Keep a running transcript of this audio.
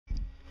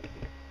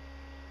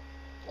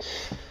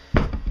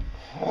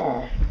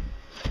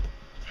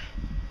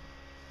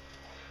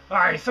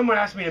Alright, someone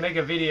asked me to make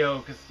a video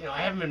because, I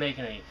haven't been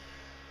making any.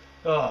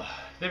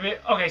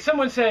 Okay,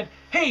 someone said,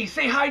 hey,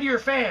 say hi to your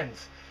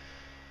fans.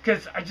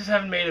 Because I just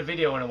haven't made a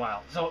video in a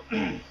while. So,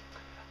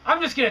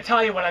 I'm just going to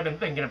tell you what I've been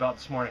thinking about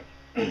this morning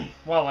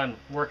while I'm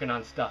working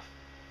on stuff.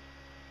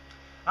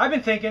 I've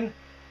been thinking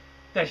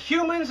that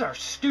humans are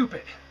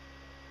stupid.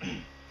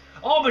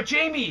 Oh, but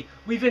Jamie,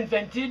 we've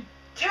invented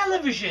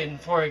television,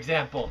 for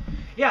example.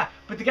 Yeah,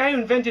 but the guy who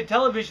invented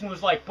television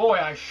was like, boy,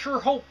 I sure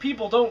hope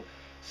people don't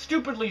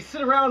stupidly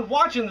sit around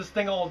watching this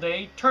thing all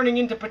day, turning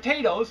into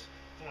potatoes.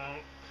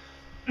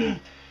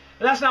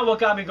 That's not what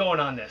got me going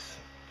on this.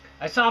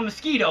 I saw a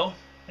mosquito,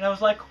 and I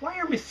was like, why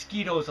are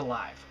mosquitoes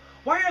alive?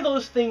 Why are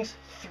those things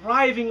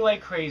thriving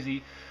like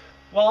crazy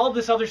while all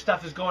this other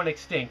stuff is going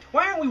extinct?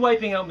 Why aren't we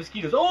wiping out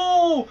mosquitoes?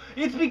 Oh,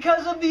 it's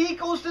because of the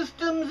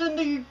ecosystems and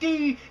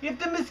if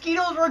the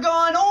mosquitoes were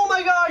gone, oh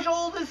my gosh,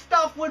 all this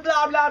stuff would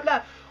blah, blah,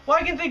 blah. Well,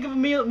 I can think of a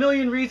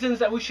million reasons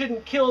that we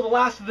shouldn't kill the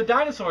last of the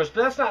dinosaurs,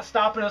 but that's not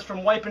stopping us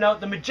from wiping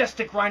out the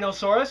majestic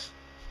rhinoceros.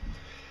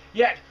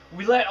 Yet,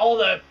 we let all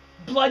the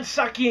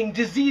blood-sucking,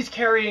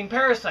 disease-carrying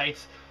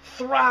parasites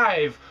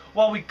thrive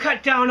while we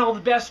cut down all the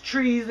best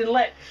trees and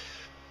let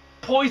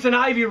poison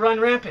ivy run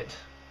rampant.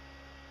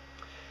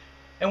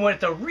 And what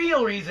the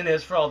real reason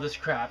is for all this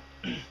crap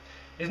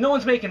is no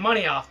one's making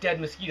money off dead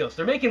mosquitoes.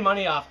 They're making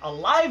money off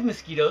alive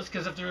mosquitoes,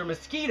 because if there are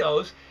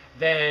mosquitoes,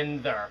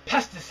 then there are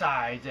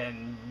pesticides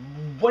and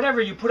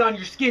whatever you put on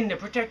your skin to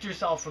protect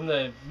yourself from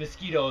the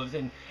mosquitoes,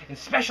 and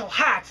special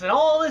hats and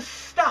all this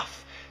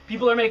stuff.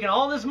 People are making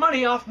all this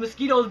money off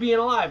mosquitoes being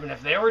alive, and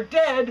if they were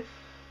dead,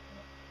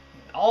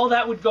 all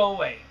that would go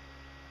away.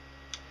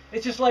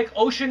 It's just like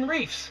ocean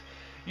reefs.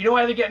 You know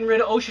why they're getting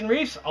rid of ocean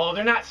reefs? Oh,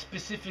 they're not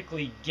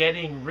specifically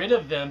getting rid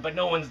of them, but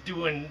no one's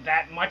doing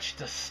that much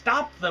to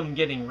stop them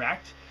getting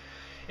wrecked.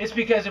 It's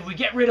because if we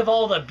get rid of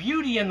all the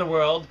beauty in the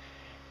world,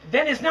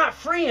 then it's not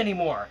free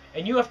anymore,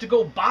 and you have to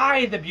go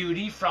buy the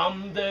beauty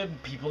from the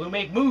people who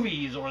make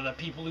movies or the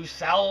people who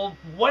sell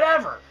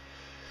whatever.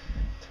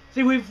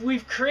 See,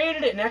 we've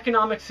created an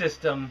economic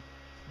system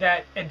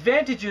that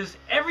advantages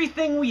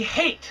everything we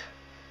hate,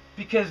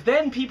 because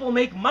then people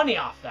make money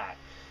off that.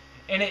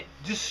 And it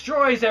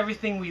destroys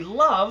everything we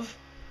love,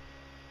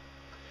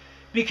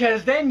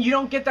 because then you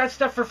don't get that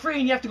stuff for free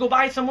and you have to go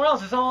buy it somewhere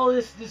else. It's all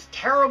this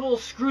terrible,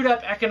 screwed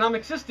up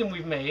economic system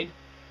we've made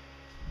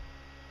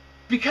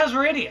because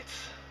we're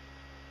idiots.